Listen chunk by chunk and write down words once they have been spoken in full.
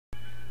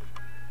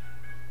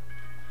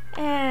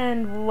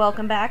And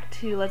welcome back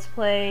to Let's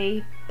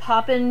Play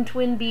Poppin'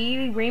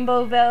 Twinbee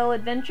Rainbowville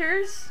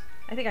Adventures.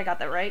 I think I got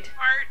that right.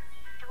 Part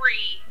 3.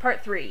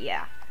 Part 3,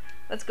 yeah.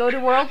 Let's go to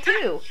World 2.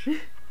 You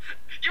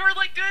were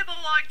like doing the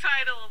long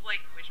title of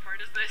like, which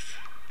part is this?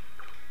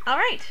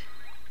 Alright.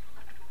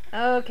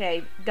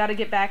 Okay, gotta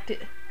get back to...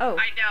 Oh.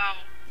 I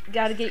know.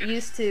 Gotta get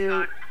used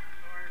to...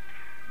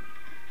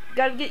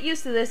 Gotta get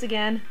used to this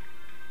again.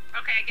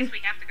 Okay, I guess we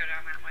have to go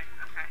down that way.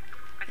 Okay.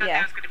 I thought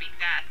that was gonna be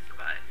death,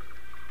 but...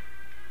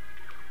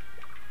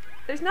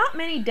 There's not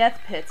many death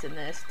pits in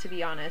this, to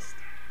be honest.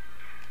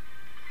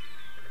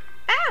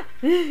 Ah!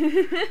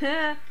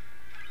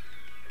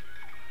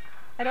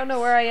 I don't know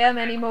where I am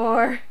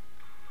anymore.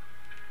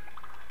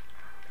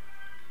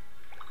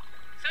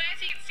 So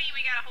as you can see,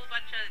 we got a whole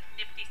bunch of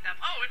nifty stuff.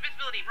 Oh,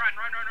 invisibility! Run,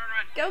 run, run, run,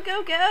 run! Go,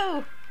 go,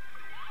 go!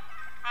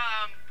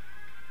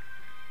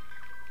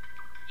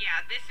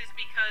 Yeah, this is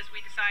because we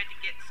decided to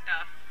get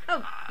stuff.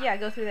 Oh, yeah,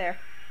 go through there.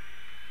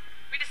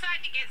 We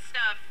decided to get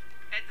stuff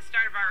at the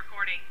start of our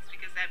recordings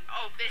because that.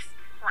 Oh, this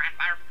crap!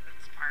 I remember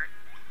this part.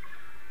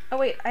 Oh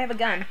wait, I have a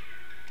gun.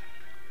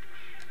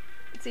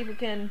 Let's see if we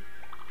can.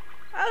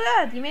 Oh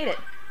god, you made it.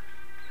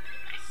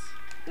 Nice.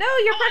 No,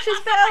 your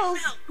precious bells.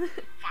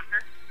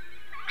 Fucker.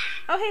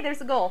 Oh hey, there's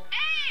the goal.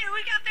 Hey,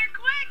 we got there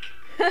quick.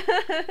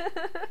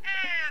 Hey,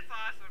 that's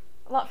awesome.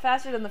 A lot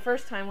faster than the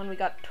first time when we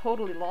got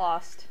totally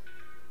lost.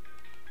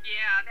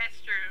 Yeah,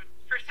 that's true.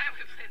 First time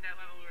we played that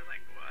level, we were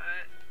like,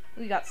 what?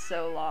 We got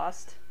so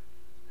lost.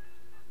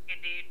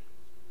 Indeed.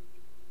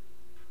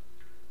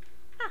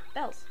 Ah,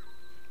 bells.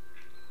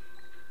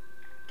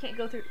 Can't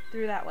go through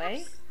that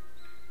way. Oops.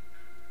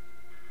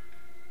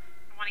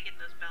 I want to get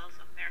those bells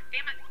up there.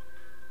 Damn it.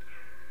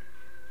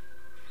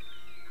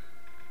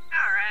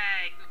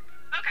 Alright.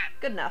 Okay.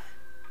 Good enough.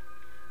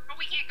 But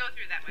we can't go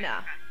through that way. No.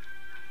 Okay.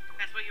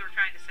 That's what you were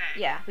trying to say.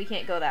 Yeah, we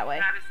can't go that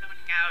way. I was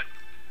zoning out.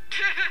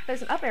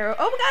 There's an up arrow.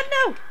 Oh my god,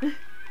 no!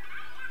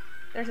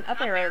 There's an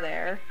up arrow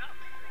there. Oh.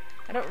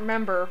 I don't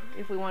remember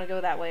if we want to go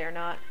that way or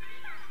not.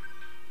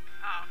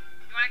 Oh.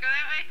 You want to go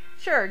that way?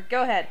 Sure,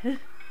 go ahead.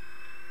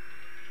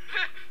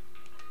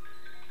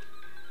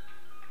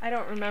 I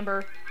don't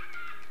remember.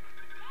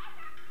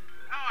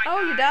 Oh,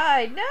 you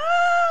died. No! Okay.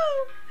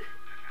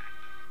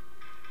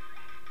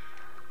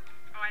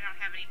 Oh, I don't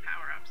have any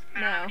power-ups. I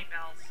don't have any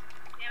bells.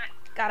 Damn it.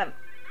 Got him.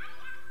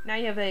 Now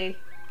you have a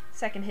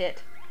second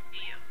hit.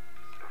 You.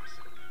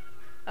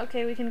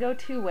 Okay, we can go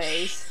two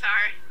ways.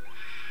 Sorry.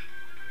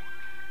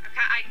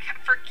 I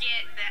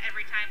forget that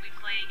every time we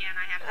play again,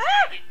 I have to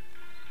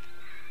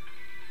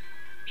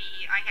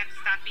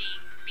stop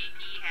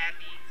being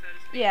happy, so to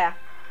speak. Yeah.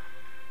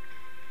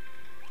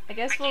 I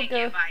guess we'll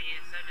go. Get by you,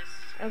 so just...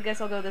 I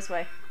guess I'll go this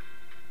way.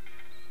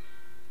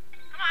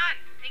 Come on,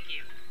 thank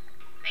you.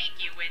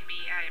 Thank you,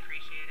 Twinbee. I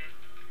appreciate it.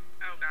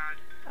 Oh god.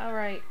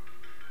 Alright.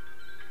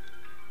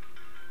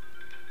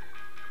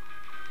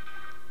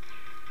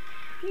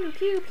 Pew,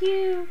 pew,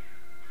 pew.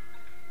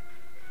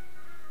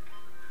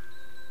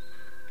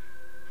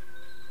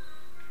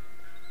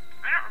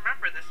 I don't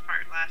remember this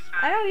part last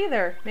time. I don't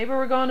either. Maybe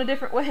we're going a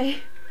different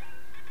way.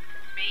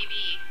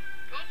 Maybe.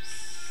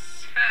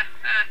 Oops.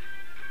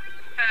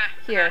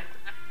 Here.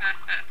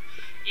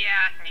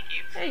 Yeah, thank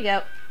you. There you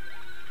go.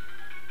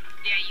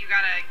 Yeah, you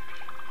gotta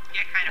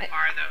get kind of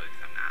far though,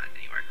 because I'm not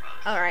anywhere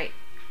close. Alright.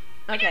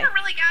 Okay. I never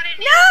really got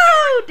any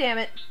No! Damn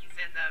it. keys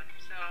in them,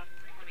 so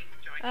let me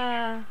join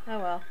you. Oh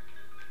well.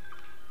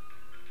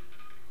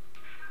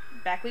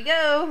 Back we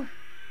go.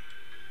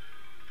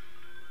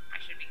 I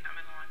should be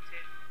coming along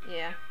too.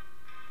 Yeah.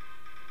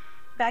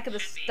 Back at the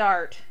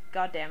start.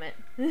 God damn it.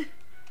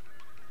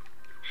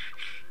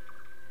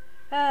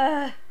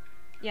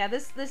 Yeah,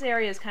 this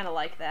area is kind of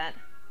like that.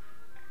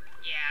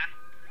 Yeah.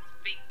 It's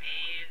big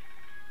caves.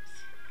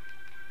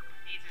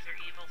 Mazes are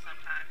evil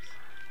sometimes.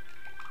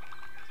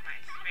 That's my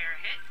spare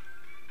hit.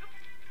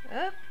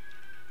 Up.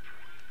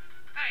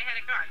 Oh, I had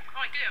a gun.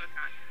 Oh, I do have a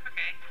gun.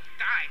 Okay.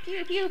 Die.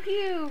 Pew pew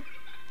pew.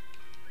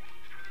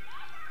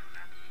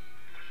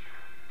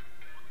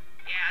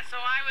 Yeah, so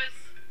I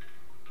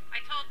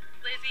told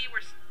Lizzie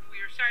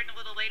we were starting a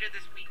little later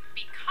this week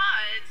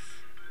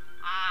because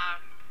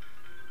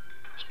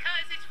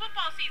it's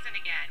football season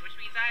again, which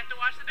means I have to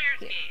watch the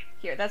Bears game.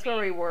 Here, that's where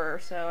we were,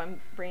 so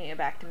I'm bringing it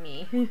back to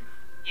me.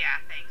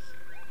 Yeah, thanks.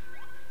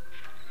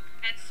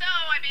 And so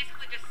I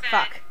basically just said...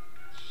 Fuck.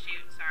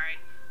 Shoot, sorry.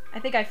 I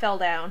think I fell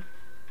down.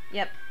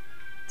 Yep.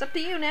 It's up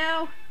to you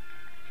now.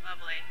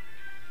 Lovely.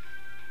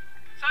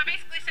 So I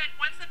basically said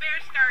once the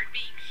Bears start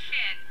being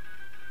shit,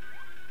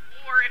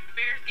 or if the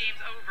Bears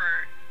game's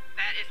over,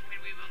 that is when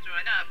we will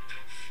join up.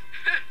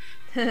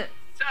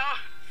 So,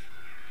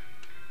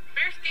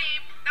 Bears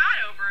game not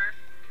over.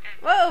 And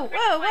Whoa,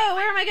 whoa, whoa,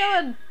 where am I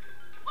going?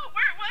 Whoa,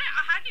 what?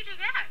 How'd you do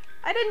that?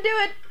 I didn't do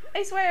it!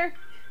 I swear!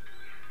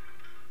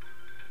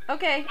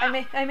 Okay,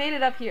 Wow. I made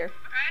it up here.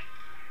 Okay.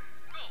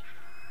 Cool.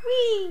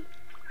 Whee!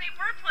 They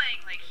were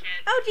playing like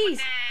shit. Oh, jeez.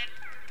 But then,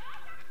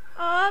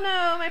 Oh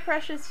no, my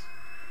precious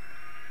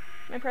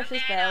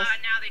bells.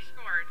 now they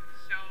scored,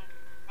 so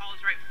all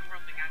is right with the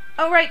world again.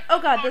 Oh right, oh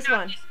god, Oh, this not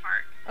one. this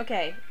part.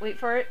 Okay, wait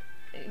for it.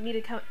 need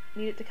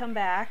it to come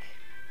back,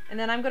 and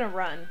then I'm gonna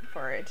run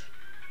for it.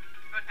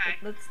 Okay.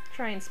 Let's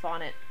try and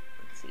spawn it.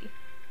 Let's see.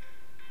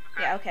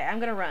 Okay. Yeah, okay, I'm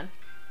gonna run.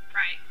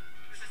 Right.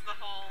 This is the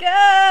whole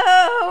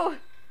Go!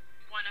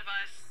 one of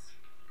us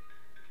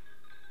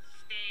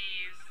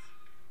stays.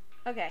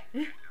 Okay,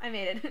 I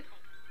made it. Cool.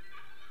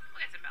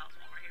 We'll get some bells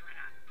while we're here, why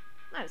not?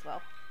 Might as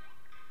well.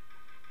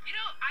 You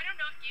know, I don't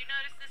know if you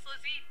noticed this,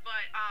 Lizzie,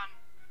 but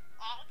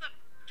all the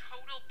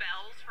total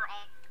bells for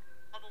all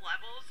the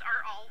levels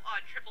are all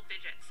triple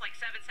digits, like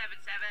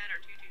 777 or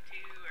 222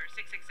 or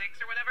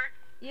 666 or whatever.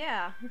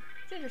 Yeah,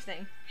 it's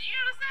interesting. Did you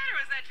notice that, or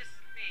was that just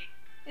me?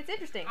 It's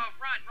interesting. Oh,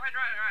 run.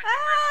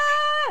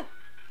 Ah!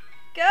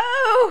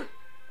 Go!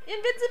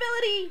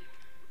 Invincibility!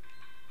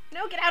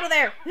 No, get out of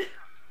there!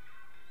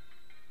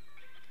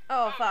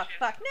 Oh, fuck, shit.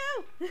 fuck,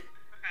 no!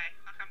 Okay,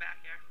 I'll come back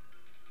here.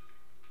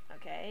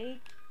 Okay,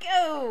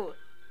 go!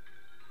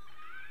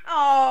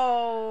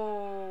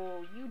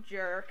 Oh, you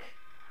jerk.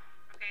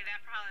 Okay, that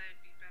probably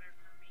would be better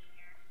for me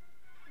here.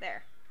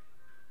 There.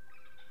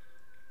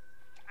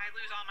 I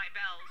lose all my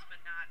bells, but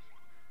not...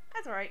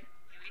 That's alright.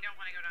 We don't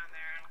want to go down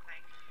there, I don't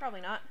think.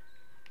 Probably not.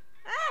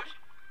 Ah!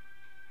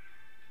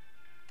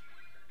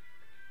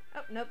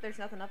 Oh, nope, there's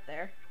nothing up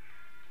there.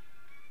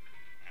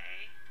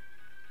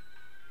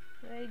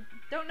 Okay. I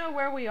don't know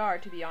where we are,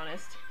 to be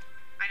honest.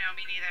 I know,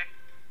 me neither.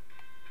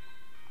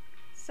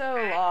 So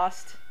Okay.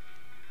 lost.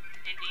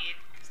 Indeed.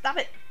 Stop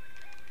it!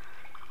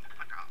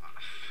 Fuck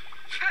off.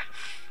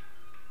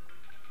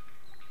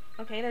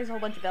 Okay, there's a whole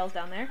bunch of bells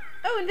down there.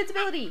 Oh,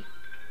 invincibility!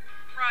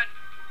 Run.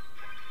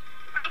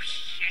 Oh,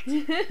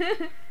 shit.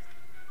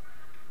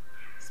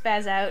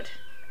 Spaz out.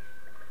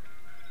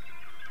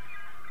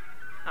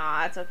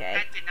 Ah, that's okay.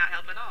 That did not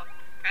help at all.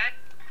 Okay.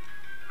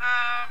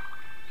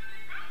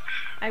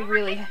 I what were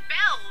really... these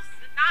bells?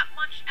 Not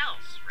much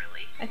else,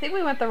 really. I think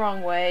we went the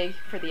wrong way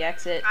for the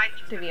exit, I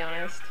think to so, be too.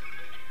 honest.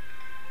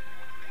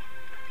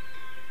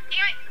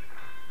 Damn it!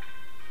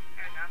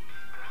 There we go.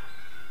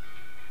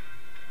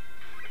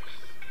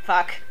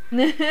 Fuck.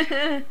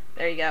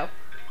 There you go.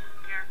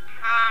 Here.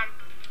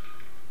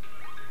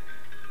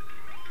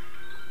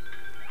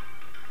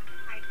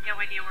 I have no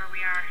idea where we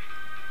are.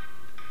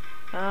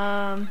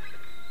 Oh,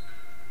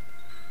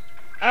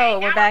 Okay,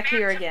 we're now back to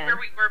here again. Where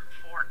we were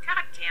before.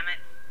 God damn it.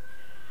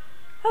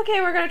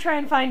 Okay, we're gonna try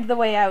and find the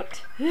way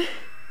out. It's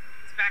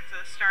back to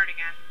the start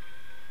again.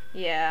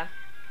 Yeah.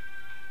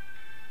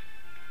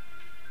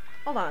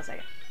 Hold on a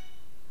second.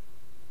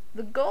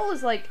 The goal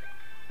is like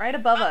right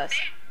above us.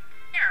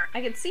 There.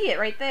 I can see it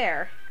right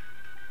there.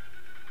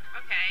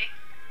 Okay.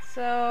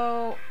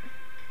 So,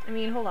 I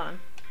mean, hold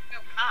on. Go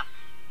up.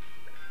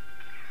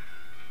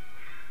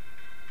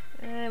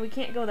 We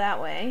can't go that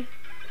way.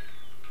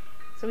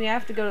 So we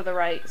have to go to the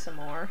right some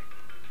more.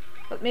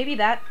 But maybe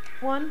that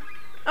one?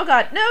 Oh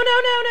god, no,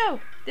 no, no, no!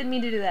 Didn't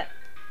mean to do that.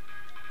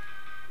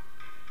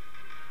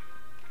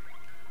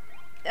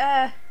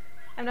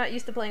 I'm not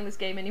used to playing this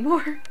game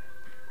anymore. I know.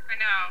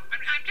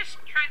 I'm just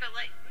trying to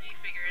let you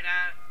figure it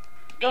out.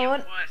 Going Me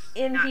and Wuss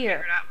in not here.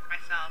 Figure it out for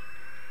myself.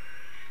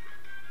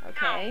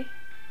 Okay. No.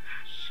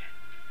 Ah, shit.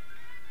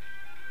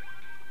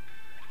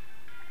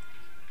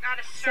 Got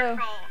a So,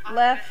 circle up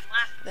left and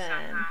left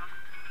then. somehow.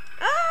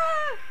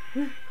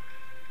 Ah!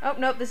 Oh,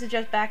 nope, this is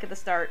just back at the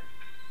start.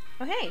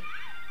 Oh, hey.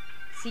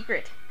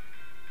 Secret.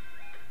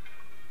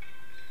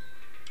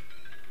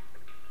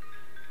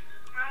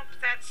 Well,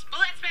 that's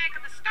back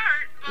at the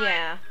start, but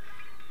Yeah.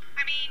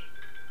 I mean,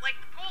 like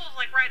the goal's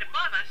like right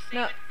above us. So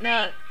No, you would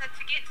no. think that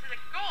to get to the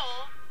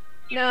goal,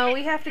 you No, hit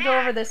we have to go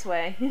that. over this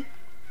way.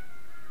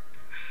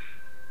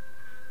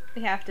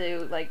 We have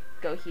to, like,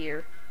 go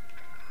here.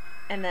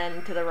 And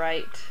then to the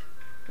right.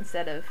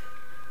 Instead of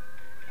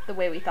the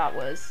way we thought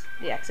was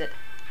the exit.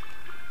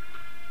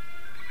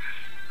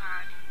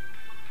 God.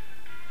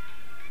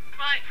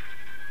 But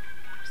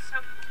I'm so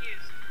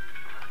confused.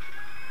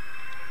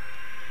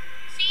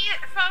 See,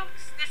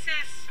 folks, this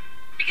is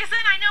because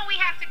then I know we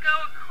have to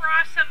go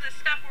across some of the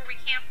stuff where we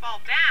can't fall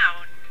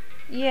down.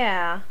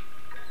 Yeah.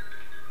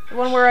 The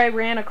one where I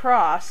ran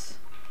across.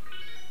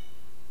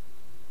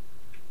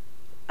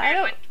 I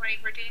don't...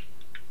 2014.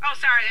 Oh,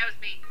 sorry, that was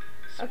me.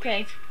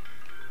 Okay. Sweet.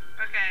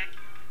 Okay.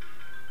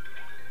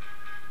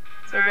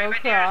 So Sorry, go my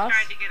dad was across.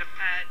 trying to get a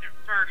pet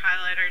for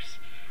highlighters.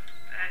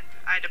 And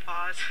I had to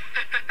pause.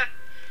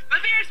 But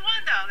there's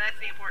one, though. That's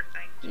the important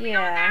thing. Should we go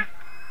in Yeah. there?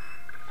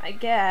 I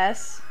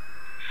guess.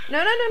 No,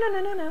 no, no, no,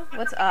 no, no, no.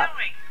 What's Where are we up?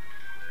 going?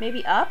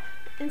 Maybe up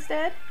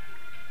instead?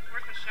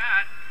 Worth a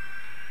shot.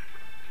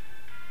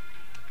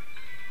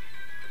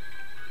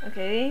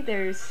 Okay,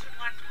 there's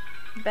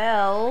Last-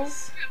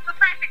 bells. We're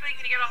practically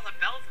gonna get all the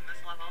bells in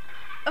this level.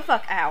 Oh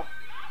fuck, ow.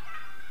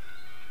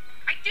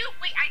 I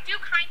do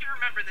kind of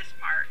remember this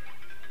part.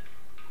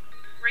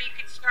 Where you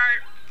can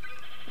start...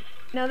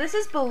 No, this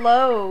is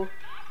below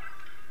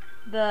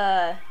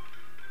the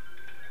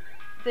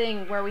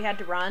thing where we had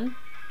to run.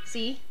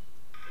 See?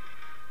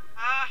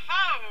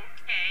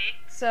 Okay.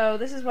 So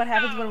this is what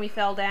happens when we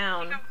fell We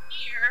down. go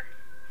here.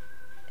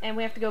 And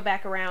we have to go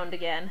back around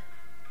again.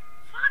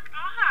 Fuck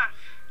off.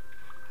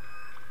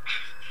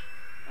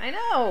 I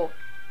know.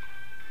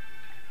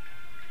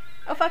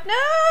 Oh fuck, no!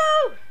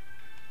 Oh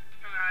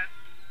god.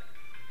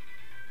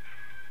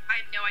 I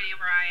have no idea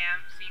where I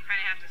am, so you kind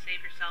of have to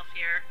save yourself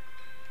here.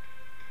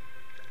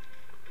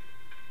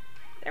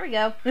 There we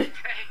go. Okay.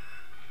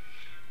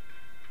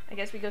 I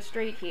guess we go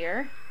straight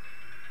here.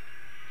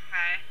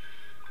 Okay.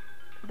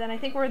 Then I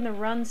think we're in the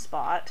run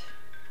spot.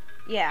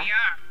 Yeah. We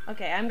are.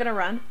 Okay, I'm gonna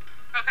run.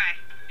 Okay.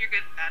 You're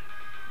good at that.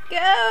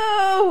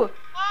 Go!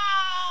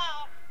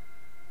 Oh!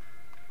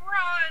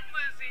 Run,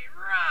 Lizzie,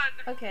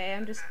 run! Okay,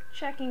 I'm just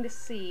checking to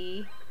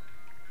see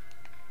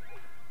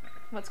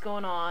what's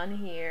going on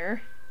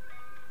here.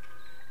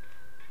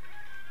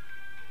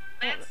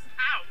 Let's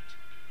out.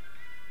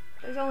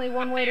 There's only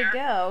one way to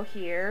go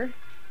here.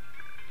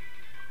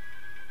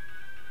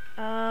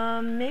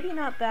 Maybe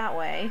not that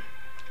way.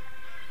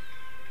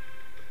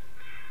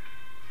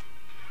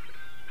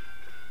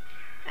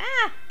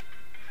 Ah!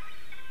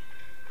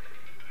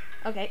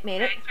 Okay,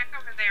 made it. Okay, check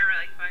over there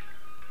really quick.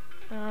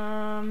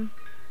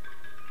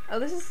 Oh,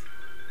 this is...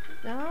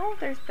 No,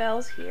 there's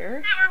bells here.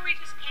 Is that where we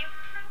just came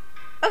from?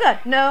 Oh god,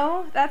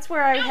 no, that's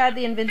where I No, had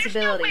the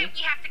invincibility. There's no way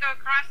we have to go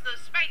across those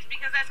spikes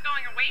because that's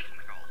going away from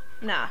the goal.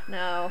 Nah,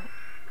 no.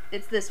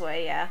 It's this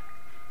way, yeah.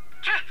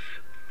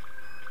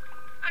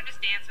 I'm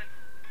just dancing.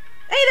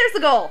 Hey, there's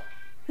the goal!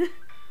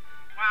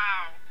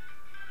 Wow.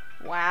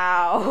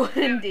 Wow,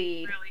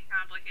 indeed. Really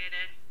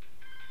complicated.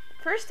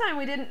 First time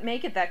we didn't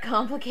make it that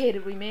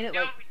complicated. We made it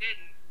No, like... we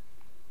didn't.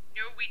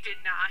 No, we did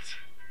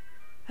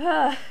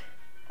not.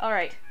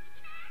 Alright.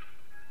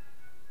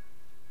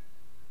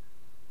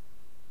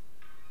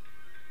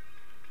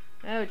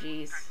 Oh,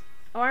 jeez.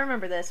 Oh, I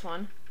remember this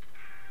one.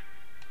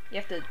 You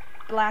have to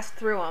blast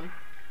through them.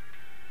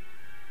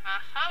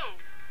 Ho!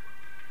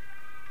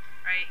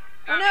 Right.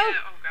 Oh, no. Yeah.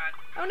 Oh god.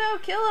 Oh no,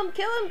 kill him,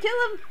 kill him,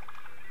 kill him!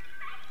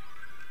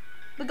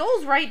 The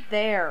goal's right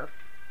there.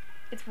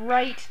 It's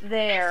right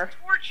there. This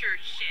torture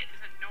shit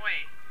is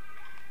annoying.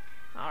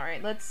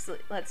 Alright,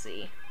 let's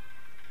see.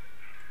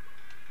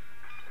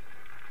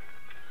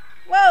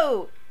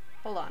 Whoa!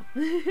 Hold on.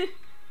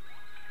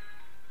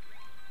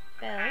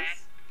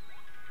 Bells.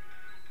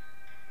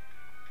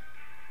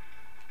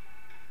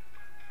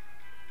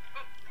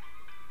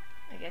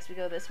 I guess we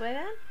go this way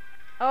then?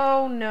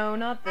 Oh no,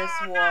 not this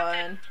Not one.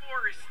 that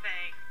doors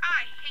thing.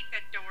 I hate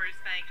that doors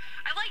thing.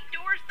 I like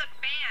Doors the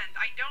band.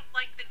 I don't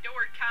like the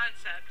door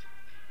concept.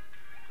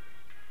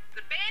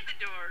 The band,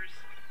 the Doors.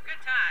 Good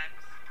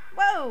times.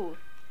 Whoa!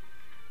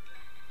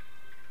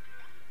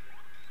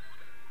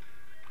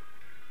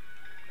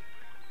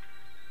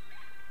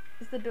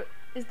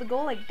 Is the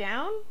goal like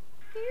down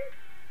here?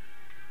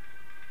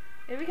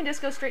 Maybe we can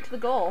just go straight to the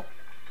goal.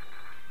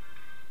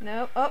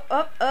 No, up,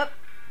 up, up.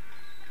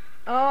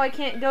 Oh, I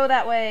can't go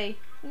that way.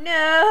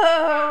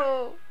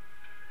 No!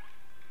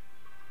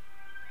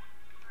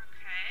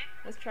 Okay.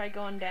 Let's try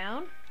going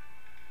down.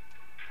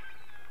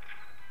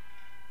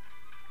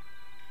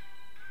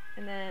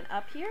 And then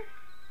up here.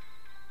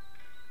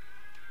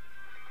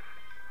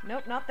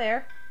 Nope, not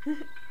there.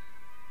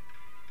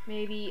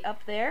 Maybe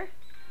up there.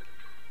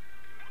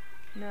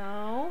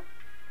 No.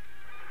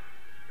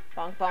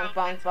 Bonk, bonk, Oh,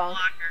 bonk, it's a bonk.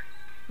 blocker.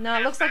 No, it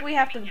Yeah, looks like we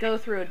have to back to go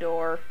through a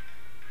door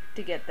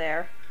to get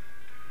there.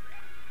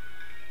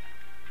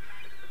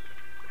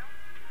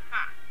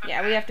 Huh, okay.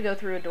 Yeah, we have to go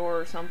through a door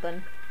or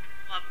something.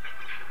 Love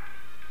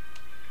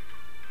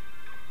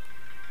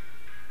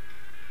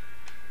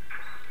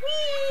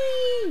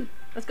it. Whee!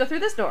 Let's go through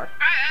this door.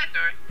 Try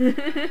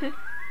that door.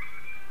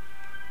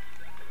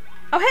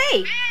 Oh,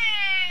 hey! Hey!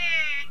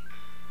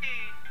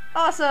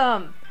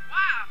 Awesome!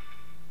 Wow!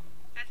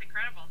 That's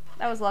incredible.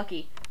 That was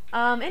lucky.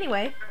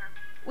 Anyway,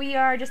 we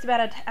are just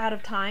about out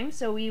of time,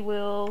 so we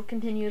will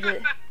continue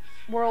the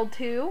World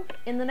 2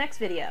 in the next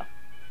video.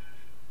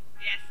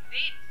 Yes,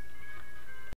 indeed.